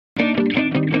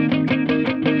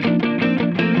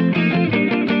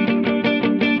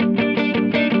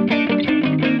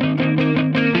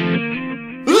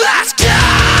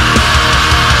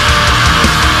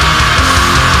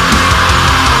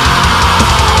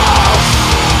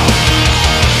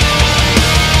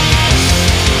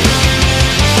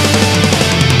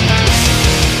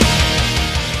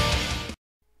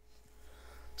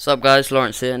What's up guys,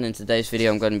 Lawrence here, and in today's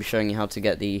video I'm going to be showing you how to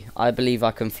get the I Believe I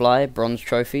Can Fly bronze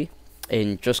trophy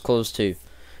in Just Cause 2.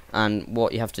 And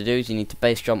what you have to do is you need to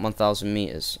base jump 1000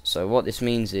 meters. So what this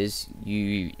means is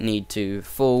you need to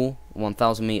fall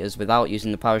 1000 meters without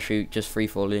using the parachute, just free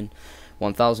falling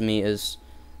 1000 meters,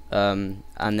 and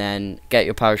then get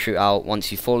your parachute out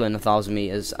once you've fallen 1000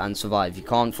 meters and survive. You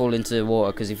can't fall into the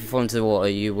water, because if you fall into the water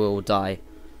you will die.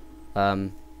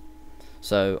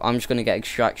 So I'm just going to get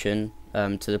extraction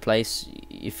to the place,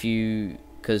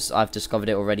 because I've discovered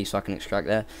it already, so I can extract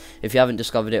there. If you haven't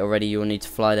discovered it already, you will need to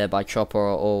fly there by chopper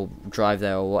or drive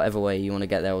there, or whatever way you want to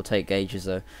get there, or take gauges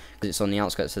though, because it's on the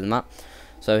outskirts of the map.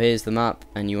 So here's the map,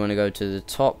 and you want to go to the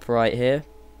top right here,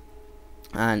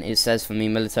 and it says for me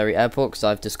military airport, because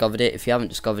I've discovered it. If you haven't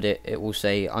discovered it, it will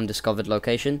say undiscovered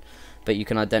location, but you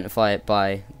can identify it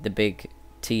by the big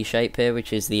T shape here,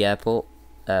 which is the airport.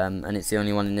 And it's the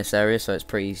only one in this area, so it's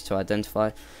pretty easy to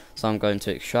identify. So I'm going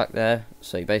to extract there.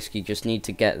 So you basically just need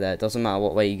to get there. It doesn't matter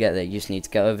what way you get there, you just need to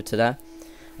get over to there,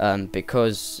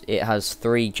 because it has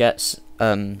two jets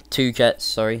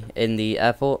in the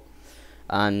airport,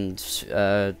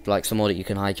 and like some more that you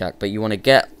can hijack. But you want to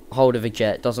get hold of a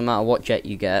jet. Doesn't matter what jet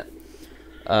you get,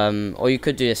 or you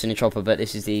could do this in a chopper, but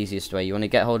this is the easiest way. You want to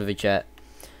get hold of a jet,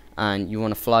 and you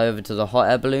want to fly over to the hot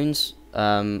air balloons,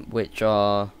 which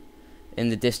are in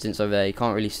the distance over there. You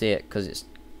can't really see it because it's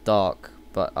dark,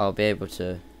 but I'll be able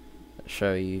to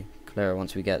show you clearer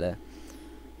once we get there.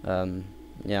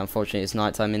 Yeah, unfortunately it's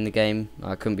nighttime in the game.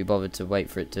 I couldn't be bothered to wait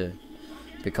for it to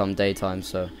become daytime,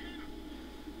 so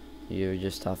you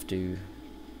just have to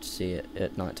see it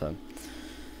at nighttime.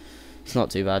 It's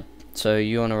not too bad. So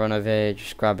you want to run over here,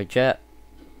 just grab a jet,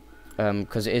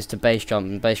 because it is to base jump,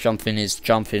 and base jumping is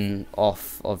jumping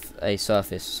off of a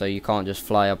surface, so you can't just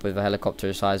fly up with a helicopter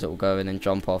as high as it will go and then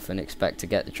jump off and expect to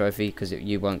get the trophy, because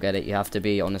you won't get it. You have to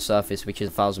be on a surface which is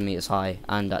 1000 meters high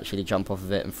and actually jump off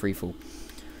of it and free fall.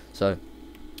 So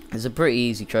it's a pretty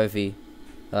easy trophy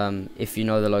if you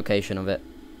know the location of it,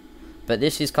 but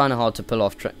this is kind of hard to pull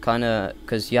off,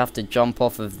 because you have to jump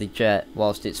off of the jet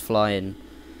whilst it's flying,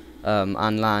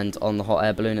 and land on the hot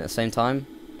air balloon at the same time.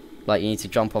 Like, you need to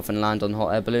jump off and land on the hot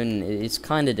air balloon. It's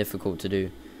kind of difficult to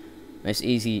do. It's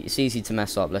easy to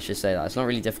mess up, let's just say that. It's not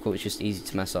really difficult, it's just easy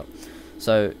to mess up.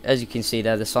 So as you can see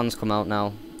there, the sun's come out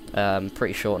now.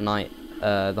 Pretty short night.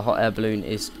 The hot air balloon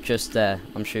is just there.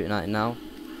 I'm shooting at it now.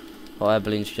 Hot air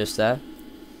balloon's just there.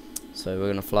 So we're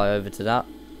gonna fly over to that,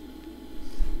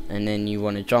 and then you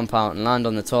want to jump out and land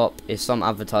on the top. It's some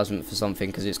advertisement for something,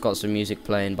 because it's got some music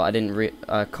playing, but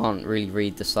I can't really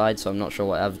read the side, so I'm not sure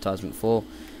what advertisement for.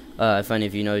 If any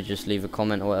of you know, just leave a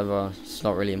comment or whatever. It's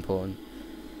not really important.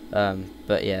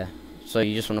 But yeah, so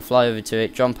you just want to fly over to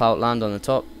it, jump out, land on the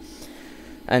top,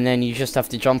 and then you just have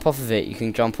to jump off of it. You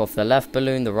can jump off the left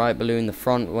balloon, the right balloon, the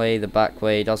front way, the back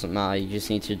way, doesn't matter. You just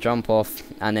need to jump off,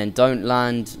 and then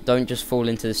don't just fall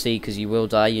into the sea, because you will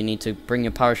die. You need to bring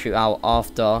your parachute out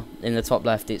after. In the top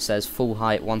left it says full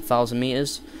height 1000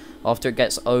 meters. After it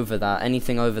gets over that,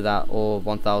 anything over that or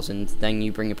 1000, then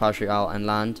you bring your parachute out and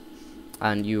land,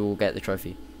 and you will get the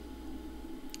trophy.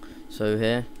 So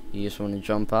here you just want to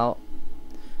jump out,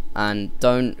 and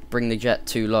don't bring the jet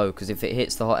too low, because if it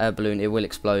hits the hot air balloon it will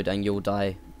explode and you'll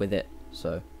die with it.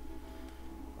 So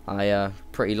I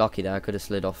pretty lucky there. I could have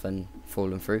slid off and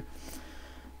fallen through,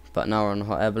 but now we're on the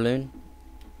hot air balloon.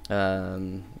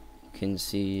 You can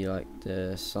see like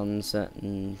the sunset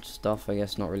and stuff. I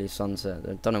guess not really sunset.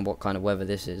 I don't know what kind of weather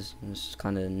this is. It's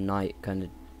kind of night, kind of,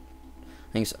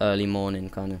 I think it's early morning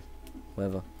kind of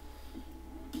weather.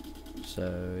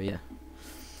 So yeah,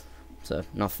 so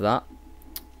enough of that.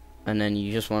 And then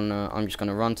you just wanna, I'm just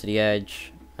gonna run to the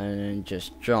edge and then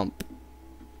just jump.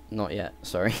 Not yet,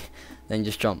 sorry. Then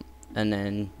just jump, and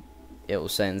then it will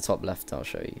say in the top left, I'll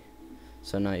show you.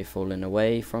 So now you're falling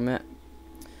away from it,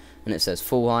 and it says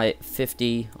full height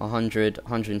 50, 100,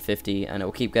 150, and it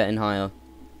will keep getting higher.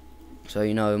 So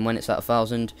you know, and when it's at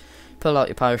 1000, pull out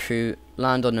your parachute,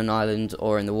 land on an island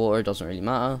or in the water, it doesn't really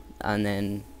matter, and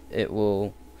then it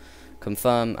will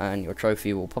confirm and your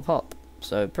trophy will pop up.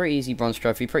 So pretty easy bronze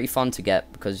trophy, pretty fun to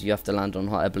get, because you have to land on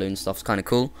hot air balloon stuff. It's kind of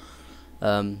cool.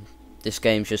 This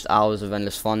game's just hours of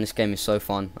endless fun. This game is so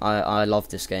fun. I love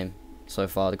this game so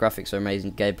far. The graphics are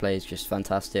amazing, gameplay is just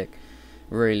fantastic.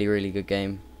 Really good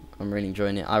game. I'm really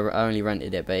enjoying it. I only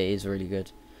rented it, but it is really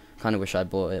good. Kind of wish I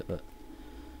bought it, but.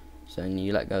 So then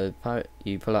you let go,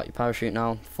 you pull out your parachute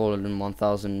now, fallen in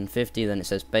 1050, then it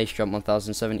says base jump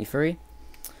 1073.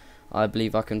 I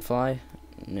believe I can fly,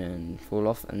 and then fall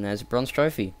off, and there's a bronze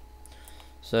trophy.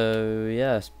 So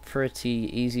yeah, it's pretty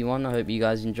easy one. I hope you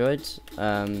guys enjoyed.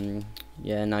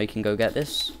 Yeah, now you can go get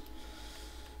this.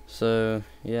 So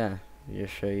yeah,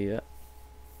 just show you it.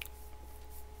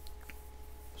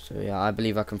 So yeah, I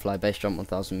believe I can fly base jump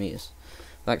 1,000 meters.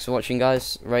 Thanks for watching,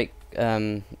 guys. Rate,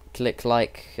 click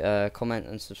like, comment,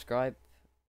 and subscribe.